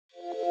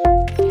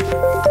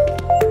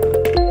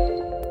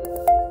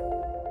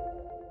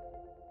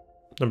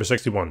Number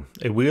 61.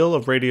 A wheel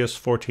of radius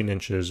 14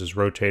 inches is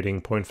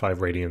rotating 0.5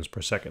 radians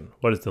per second.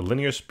 What is the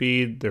linear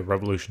speed, the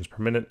revolutions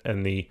per minute,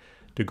 and the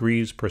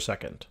degrees per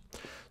second?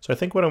 So I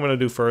think what I'm going to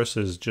do first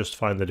is just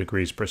find the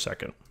degrees per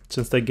second.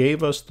 Since they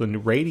gave us the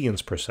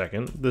radians per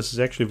second, this is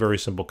actually a very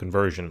simple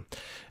conversion.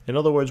 In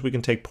other words, we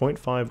can take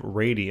 0.5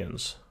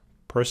 radians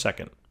per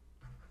second.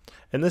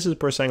 And this is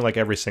per saying like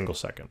every single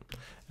second.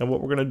 And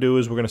what we're going to do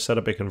is we're going to set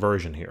up a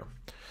conversion here.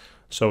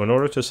 So in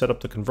order to set up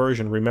the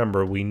conversion,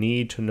 remember, we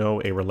need to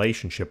know a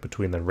relationship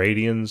between the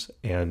radians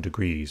and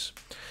degrees.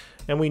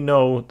 And we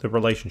know the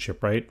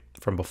relationship, right,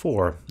 from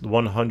before.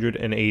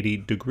 180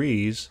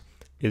 degrees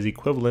is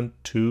equivalent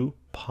to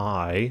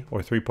pi,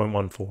 or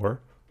 3.14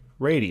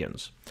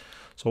 radians.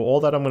 So all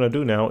that I'm going to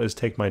do now is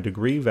take my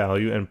degree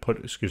value and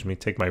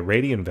take my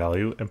radian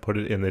value and put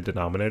it in the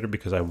denominator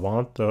because I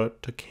want to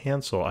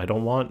cancel. I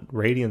don't want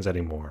radians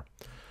anymore.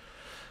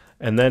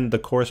 And then the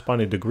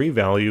corresponding degree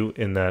value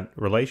in that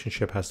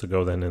relationship has to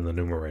go then in the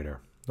numerator.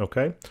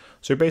 Okay?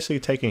 So you're basically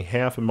taking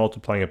half and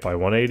multiplying it by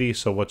 180.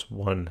 So what's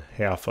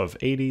 1/2 of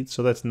 80?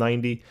 So that's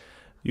 90.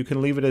 You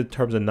can leave it in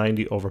terms of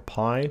 90 over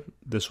pi.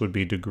 This would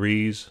be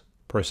degrees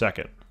per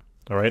second.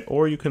 All right?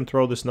 Or you can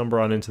throw this number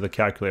on into the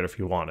calculator if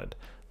you wanted.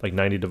 Like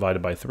 90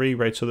 divided by 3,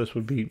 right? So this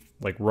would be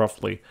like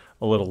roughly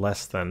a little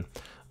less than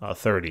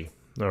 30.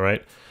 All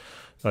right?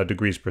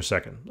 Degrees per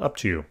second. Up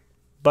to you.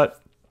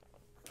 But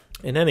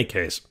in any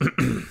case,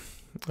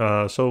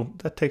 so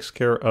that takes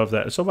care of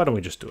that. So why don't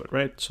we just do it,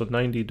 right? So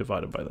 90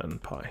 divided by then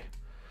pi.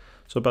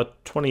 So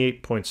about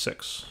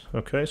 28.6.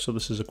 Okay, so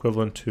this is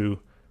equivalent to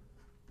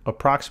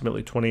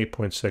approximately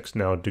 28.6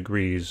 now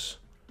degrees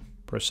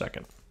per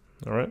second.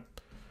 All right.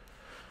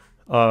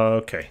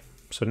 Okay,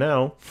 so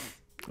now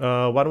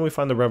why don't we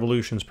find the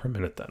revolutions per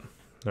minute then?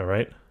 All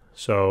right.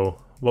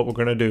 So what we're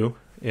going to do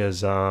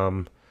is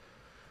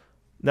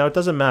now it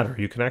doesn't matter.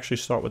 You can actually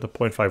start with the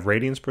 0.5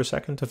 radians per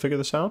second to figure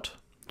this out,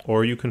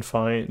 or you can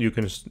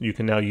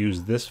now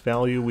use this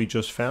value we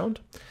just found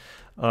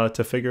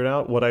to figure it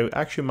out. What I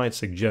actually might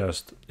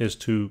suggest is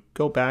to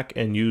go back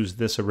and use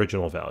this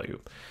original value.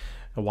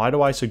 And why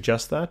do I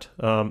suggest that?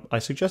 I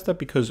suggest that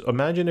because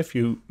imagine if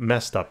you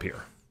messed up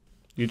here.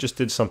 You just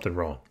did something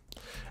wrong.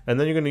 And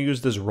then you're going to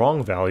use this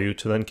wrong value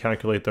to then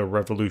calculate the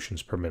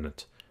revolutions per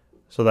minute.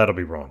 So that'll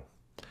be wrong.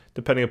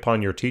 Depending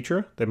upon your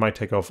teacher, they might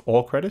take off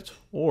all credit,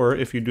 or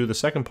if you do the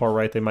second part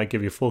right, they might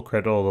give you full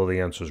credit, although the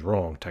answer is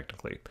wrong,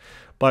 technically.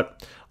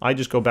 But I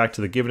just go back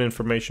to the given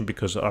information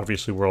because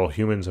obviously we're all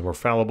humans and we're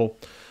fallible.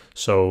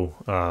 So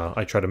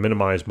I try to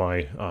minimize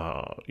my,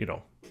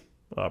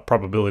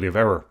 probability of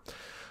error.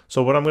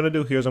 So what I'm going to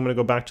do here is I'm going to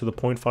go back to the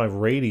 0.5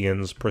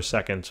 radians per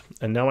second,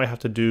 and now I have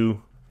to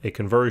do a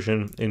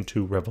conversion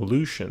into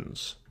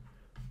revolutions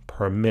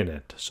per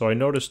minute. So I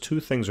notice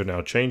two things are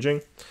now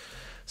changing.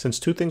 Since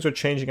two things are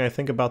changing, I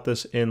think about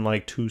this in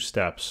like 2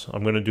 steps.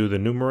 I'm going to do the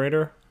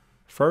numerator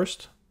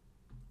first.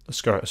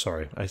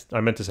 Sorry, I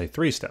meant to say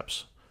 3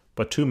 steps,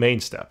 but 2 main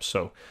steps.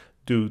 So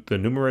do the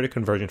numerator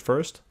conversion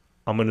first.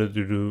 I'm going to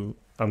do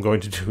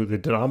the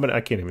denominator.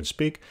 I can't even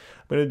speak.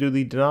 I'm going to do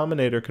the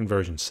denominator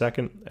conversion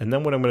second, and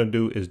then what I'm going to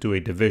do is do a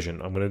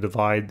division. I'm going to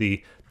divide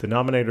the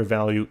denominator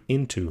value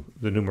into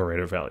the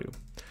numerator value.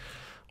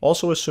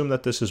 Also assume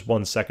that this is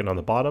 1 second on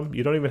the bottom.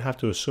 You don't even have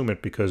to assume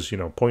it because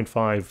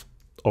 0.5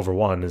 over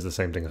 1 is the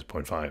same thing as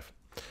 0.5.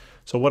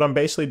 So what I'm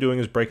basically doing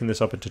is breaking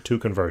this up into 2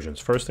 conversions.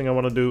 First thing I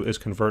want to do is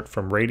convert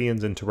from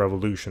radians into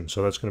revolutions.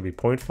 So that's going to be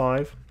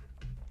 0.5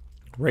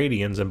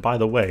 radians. And by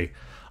the way,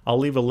 I'll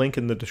leave a link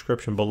in the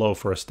description below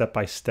for a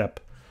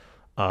step-by-step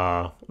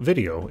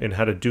video in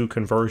how to do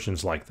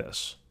conversions like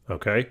this.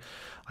 Okay,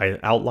 I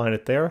outline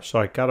it there, so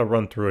I got to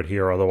run through it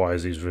here.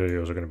 Otherwise, these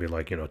videos are going to be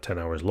like 10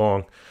 hours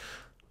long.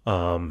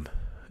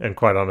 And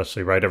quite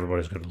honestly, right,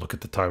 everybody's going to look at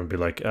the time and be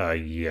like,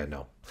 yeah,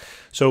 no.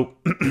 So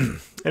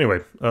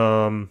anyway,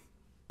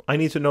 I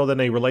need to know then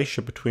a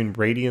relationship between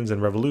radians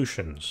and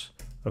revolutions,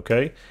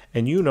 okay?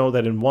 And you know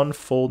that in one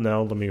full,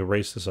 now let me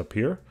erase this up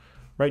here,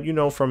 right? You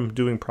know from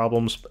doing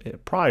problems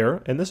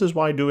prior, and this is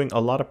why doing a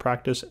lot of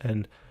practice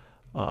and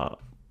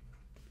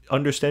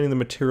understanding the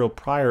material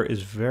prior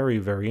is very,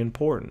 very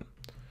important,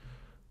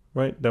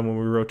 right? Then when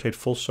we rotate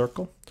full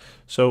circle.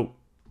 So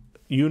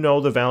you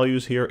know the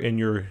values here in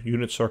your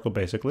unit circle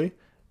basically,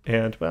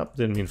 and well,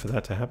 didn't mean for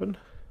that to happen.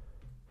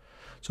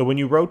 So when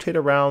you rotate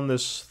around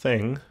this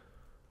thing,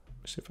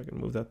 let's see if I can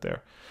move that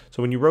there.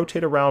 So when you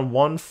rotate around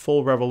one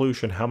full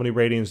revolution, how many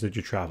radians did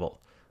you travel?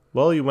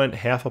 Well, you went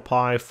half a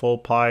pi, full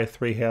pi,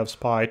 3/2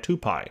 pi, 2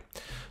 pi.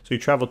 So you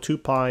travel 2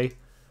 pi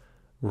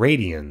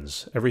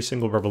radians every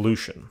single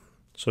revolution.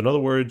 So in other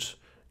words,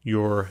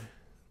 your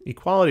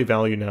equality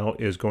value now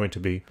is going to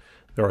be,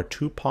 there are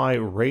 2 pi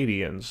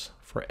radians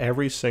for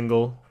every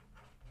single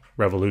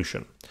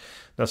revolution.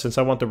 Now, since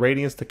I want the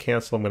radians to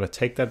cancel, I'm going to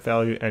take that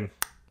value and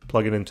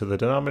plug it into the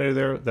denominator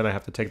there. Then I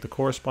have to take the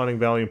corresponding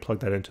value and plug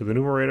that into the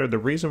numerator. The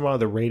reason why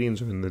the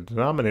radians are in the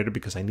denominator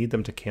because I need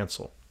them to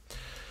cancel.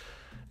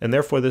 And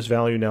therefore this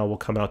value now will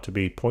come out to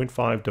be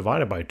 0.5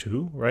 divided by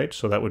 2, right?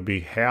 So that would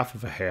be half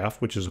of a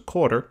half, which is a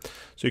quarter.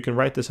 So you can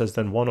write this as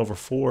then 1 over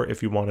 4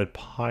 if you wanted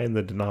pi in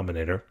the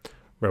denominator.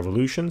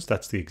 Revolutions,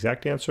 that's the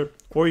exact answer.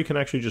 Or you can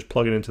actually just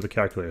plug it into the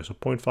calculator. So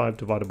 0.5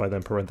 divided by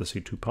then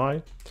parenthesis 2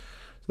 pi. So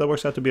that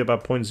works out to be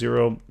about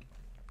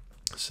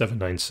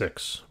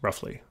 0.0796,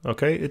 roughly.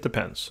 Okay, it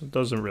depends. It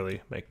doesn't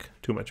really make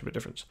too much of a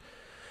difference.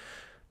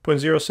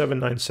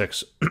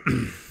 0.0796.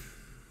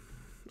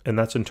 And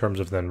that's in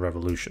terms of then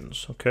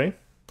revolutions, okay?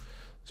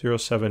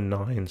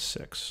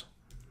 0796.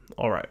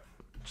 All right,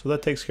 so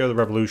that takes care of the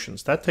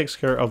revolutions. That takes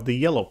care of the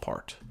yellow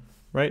part,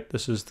 right?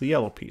 This is the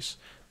yellow piece.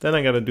 Then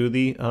I got to do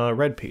the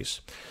red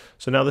piece.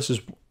 So now this is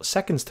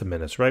seconds to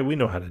minutes, right? We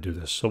know how to do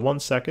this. So 1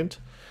 second,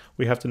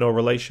 we have to know a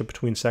relationship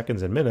between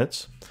seconds and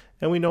minutes,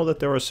 and we know that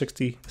there are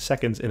 60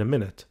 seconds in a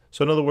minute.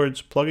 So in other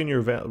words, plug in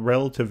your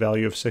relative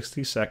value of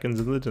 60 seconds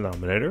in the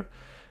denominator,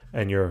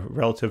 and your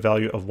relative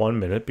value of 1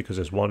 minute, because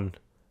there's one,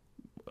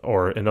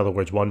 or in other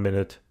words, 1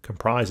 minute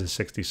comprises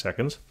 60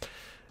 seconds.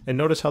 And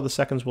notice how the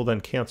seconds will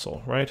then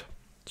cancel, right?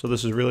 So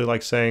this is really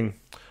like saying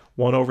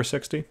 1 over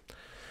 60.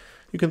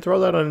 You can throw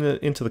that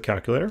into the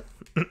calculator,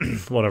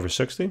 1 over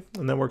 60,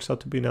 and that works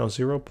out to be now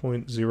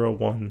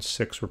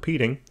 0.016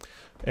 repeating,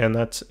 and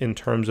that's in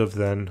terms of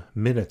then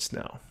minutes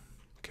now,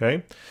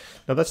 okay?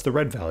 Now that's the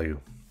red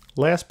value.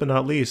 Last but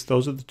not least,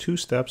 those are the 2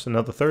 steps, and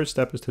now the 3rd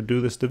step is to do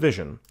this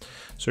division.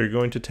 So you're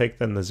going to take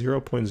then the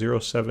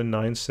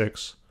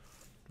 0.0796,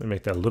 let me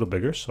make that a little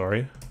bigger,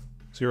 sorry,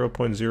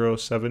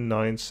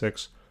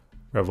 0.0796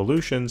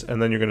 revolutions, and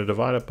then you're going to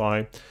divide it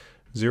by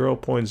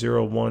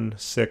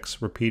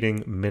 0.016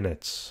 repeating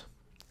minutes.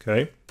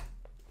 Okay,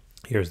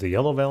 here's the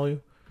yellow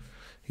value,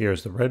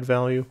 here's the red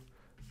value,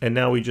 and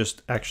now we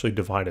just actually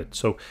divide it.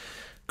 So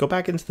go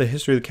back into the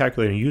history of the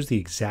calculator and use the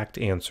exact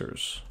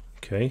answers,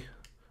 okay,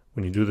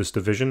 when you do this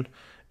division,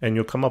 and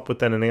you'll come up with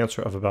then an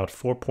answer of about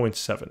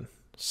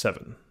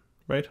 4.77,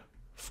 right?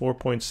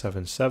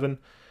 4.77,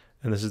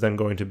 and this is then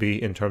going to be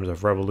in terms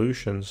of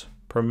revolutions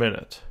per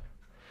minute.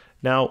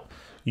 Now,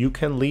 you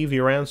can leave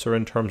your answer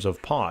in terms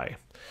of pi.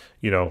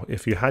 You know,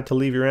 if you had to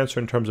leave your answer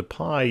in terms of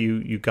pi,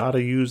 you got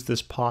to use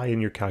this pi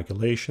in your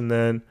calculation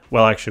then.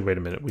 Well, actually, wait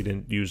a minute. We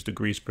didn't use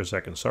degrees per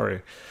second.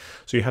 Sorry.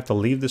 So you have to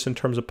leave this in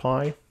terms of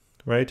pi,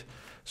 right?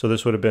 So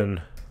this would have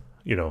been,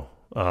 you know,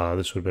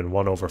 this would have been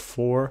 1 over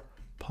 4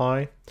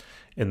 pi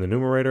in the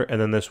numerator. And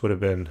then this would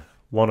have been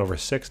 1 over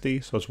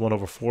 60. So it's 1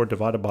 over 4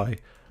 divided by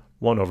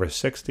 1 over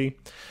 60.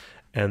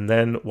 And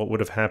then what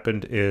would have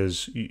happened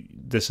is,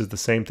 this is the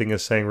same thing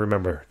as saying,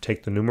 remember,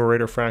 take the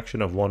numerator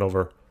fraction of 1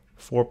 over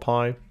 4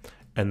 pi,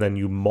 and then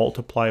you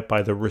multiply it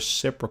by the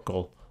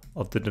reciprocal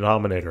of the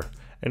denominator.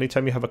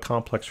 Anytime you have a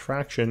complex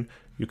fraction,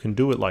 you can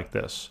do it like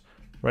this,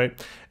 right?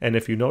 And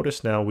if you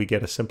notice now, we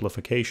get a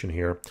simplification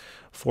here.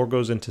 4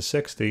 goes into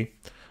 60,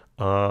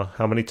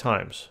 how many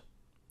times?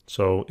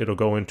 So it'll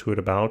go into it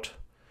about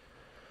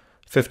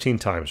 15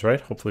 times,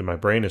 right? Hopefully my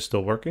brain is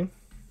still working.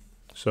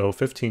 So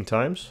 15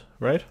 times,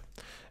 right?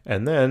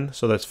 And then,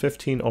 so that's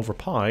 15 over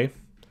pi.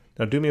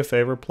 Now do me a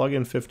favor, plug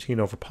in 15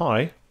 over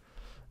pi.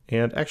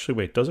 And actually,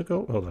 wait, does it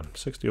go? Hold on,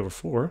 60 over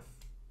 4.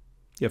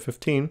 Yeah,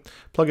 15.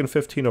 Plug in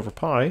 15 over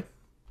pi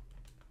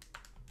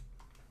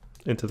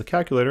into the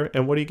calculator,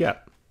 and what do you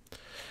get?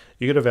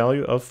 You get a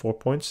value of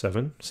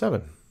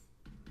 4.77.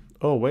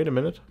 Oh, wait a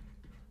minute.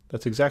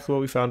 That's exactly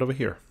what we found over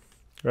here,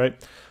 right?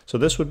 So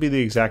this would be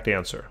the exact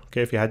answer.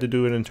 Okay, if you had to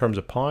do it in terms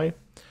of pi,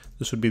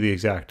 this would be the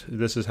exact.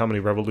 This is how many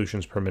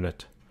revolutions per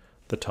minute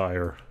the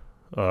tire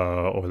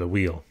or the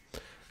wheel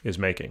is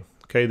making.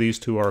 Okay, these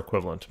two are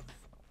equivalent.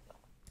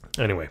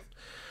 Anyway,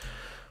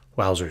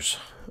 wowzers.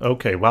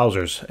 Okay,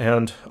 wowzers.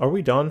 And are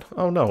we done?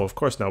 Oh no, of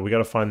course not. We got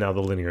to find now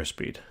the linear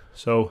speed.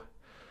 So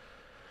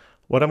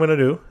what I'm going to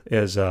do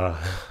is I'm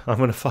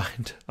going to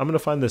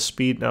find the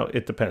speed. Now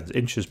it depends.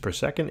 Inches per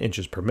second,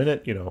 inches per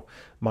minute, you know,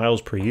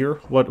 miles per year.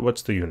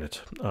 What's the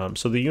unit?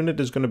 So the unit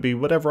is going to be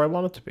whatever I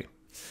want it to be,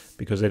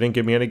 because they didn't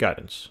give me any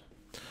guidance.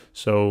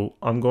 So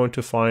I'm going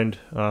to find,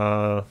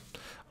 I'm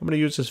going to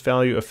use this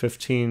value of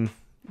 15,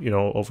 you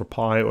know, over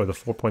pi, or the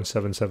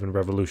 4.77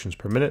 revolutions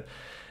per minute,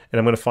 and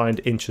I'm going to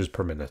find inches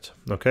per minute,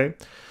 okay?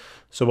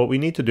 So what we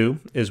need to do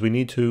is we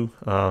need to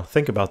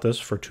think about this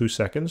for 2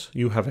 seconds.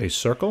 You have a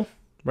circle,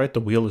 right? The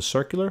wheel is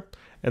circular,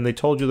 and they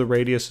told you the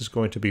radius is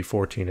going to be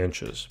 14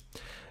 inches.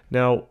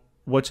 Now,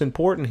 what's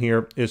important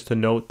here is to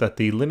note that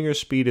the linear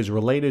speed is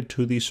related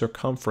to the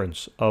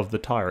circumference of the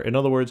tire. In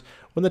other words,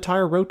 when the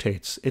tire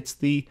rotates, it's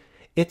the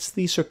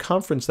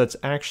circumference that's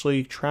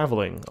actually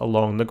traveling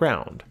along the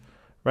ground,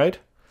 right?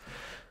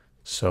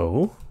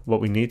 So what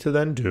we need to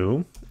then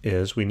do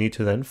is we need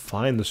to then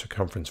find the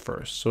circumference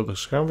first. So the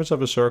circumference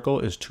of a circle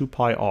is 2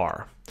 pi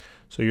r.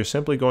 So you're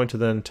simply going to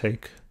then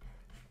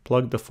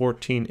plug the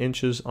 14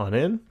 inches on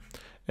in,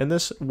 and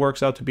this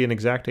works out to be an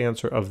exact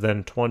answer of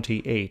then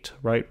 28,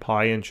 right?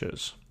 Pi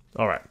inches.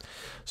 All right,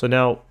 so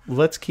now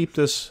let's keep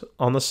this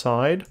on the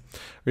side.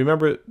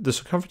 Remember, the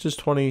circumference is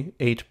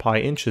 28 pi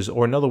inches,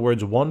 or in other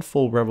words, 1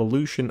 full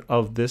revolution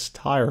of this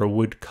tire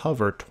would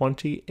cover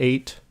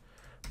 28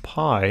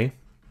 pi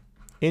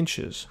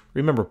inches.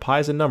 Remember, pi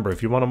is a number.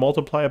 If you want to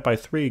multiply it by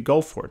 3,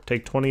 go for it.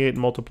 Take 28 and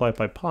multiply it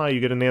by pi, you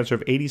get an answer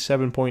of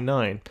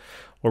 87.9,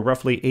 or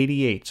roughly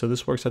 88. So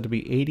this works out to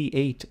be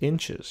 88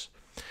 inches.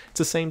 It's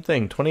the same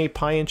thing. 28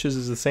 pi inches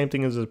is the same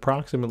thing as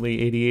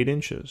approximately 88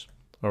 inches.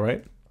 All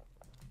right?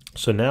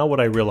 So now what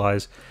I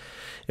realize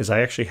is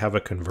I actually have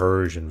a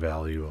conversion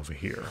value over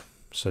here.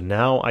 So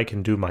now I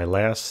can do my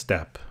last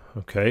step,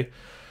 okay?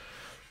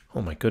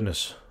 Oh my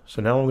goodness.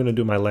 So now I'm going to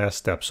do my last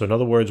step. So in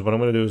other words, what I'm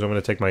going to do is I'm going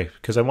to take my,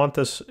 because I want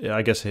this,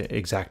 I guess,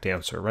 exact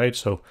answer, right?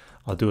 So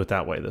I'll do it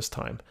that way this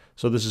time.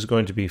 So this is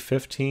going to be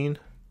 15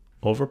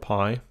 over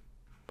pi.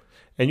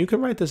 And you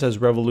can write this as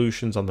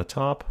revolutions on the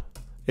top.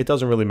 It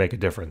doesn't really make a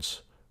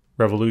difference.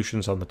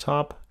 Revolutions on the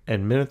top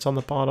and minutes on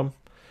the bottom.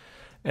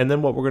 And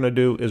then what we're going to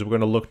do is we're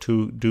going to look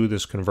to do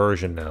this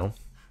conversion now.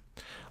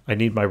 I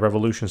need my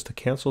revolutions to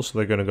cancel, so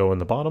they're going to go in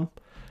the bottom.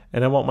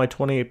 And I want my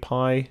 28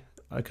 pi,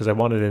 because I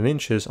want it in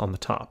inches, on the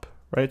top,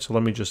 right? So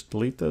let me just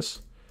delete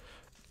this.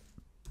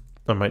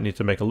 I might need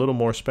to make a little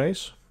more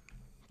space.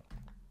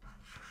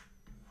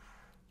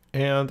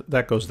 And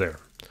that goes there.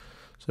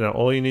 So now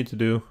all you need to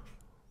do,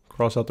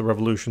 cross out the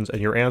revolutions,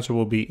 and your answer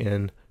will be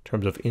in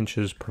terms of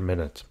inches per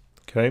minute,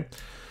 okay?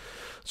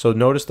 So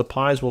notice the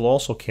pi's will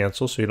also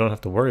cancel, so you don't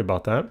have to worry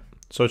about that.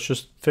 So it's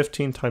just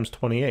 15 times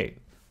 28,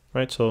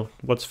 right? So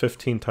what's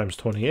 15 times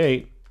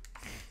 28?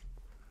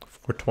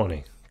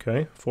 420,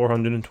 okay?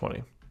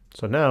 420.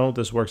 So now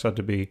this works out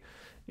to be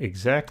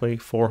exactly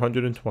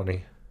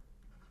 420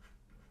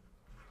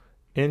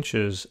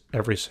 inches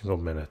every single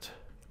minute.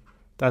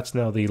 That's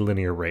now the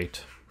linear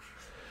rate.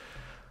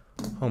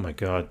 Oh my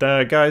God.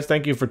 Guys,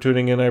 thank you for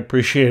tuning in. I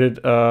appreciate it.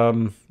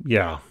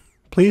 Yeah.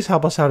 Please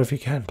help us out if you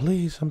can.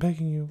 Please, I'm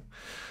begging you.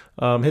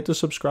 Hit the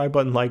subscribe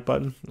button, like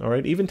button. All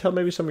right. Even tell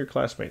maybe some of your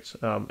classmates.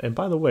 And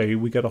by the way,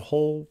 we got a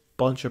whole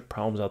bunch of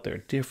problems out there.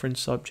 Different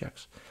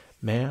subjects.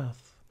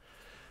 Math,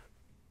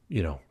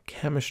 you know,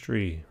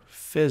 chemistry,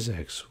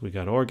 physics. We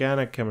got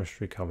organic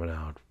chemistry coming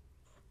out.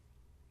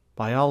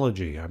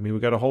 Biology. I mean, we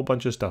got a whole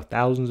bunch of stuff.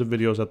 Thousands of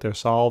videos out there.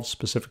 Solve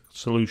specific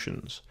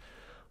solutions.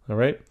 All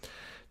right.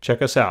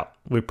 Check us out.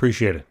 We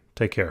appreciate it.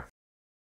 Take care.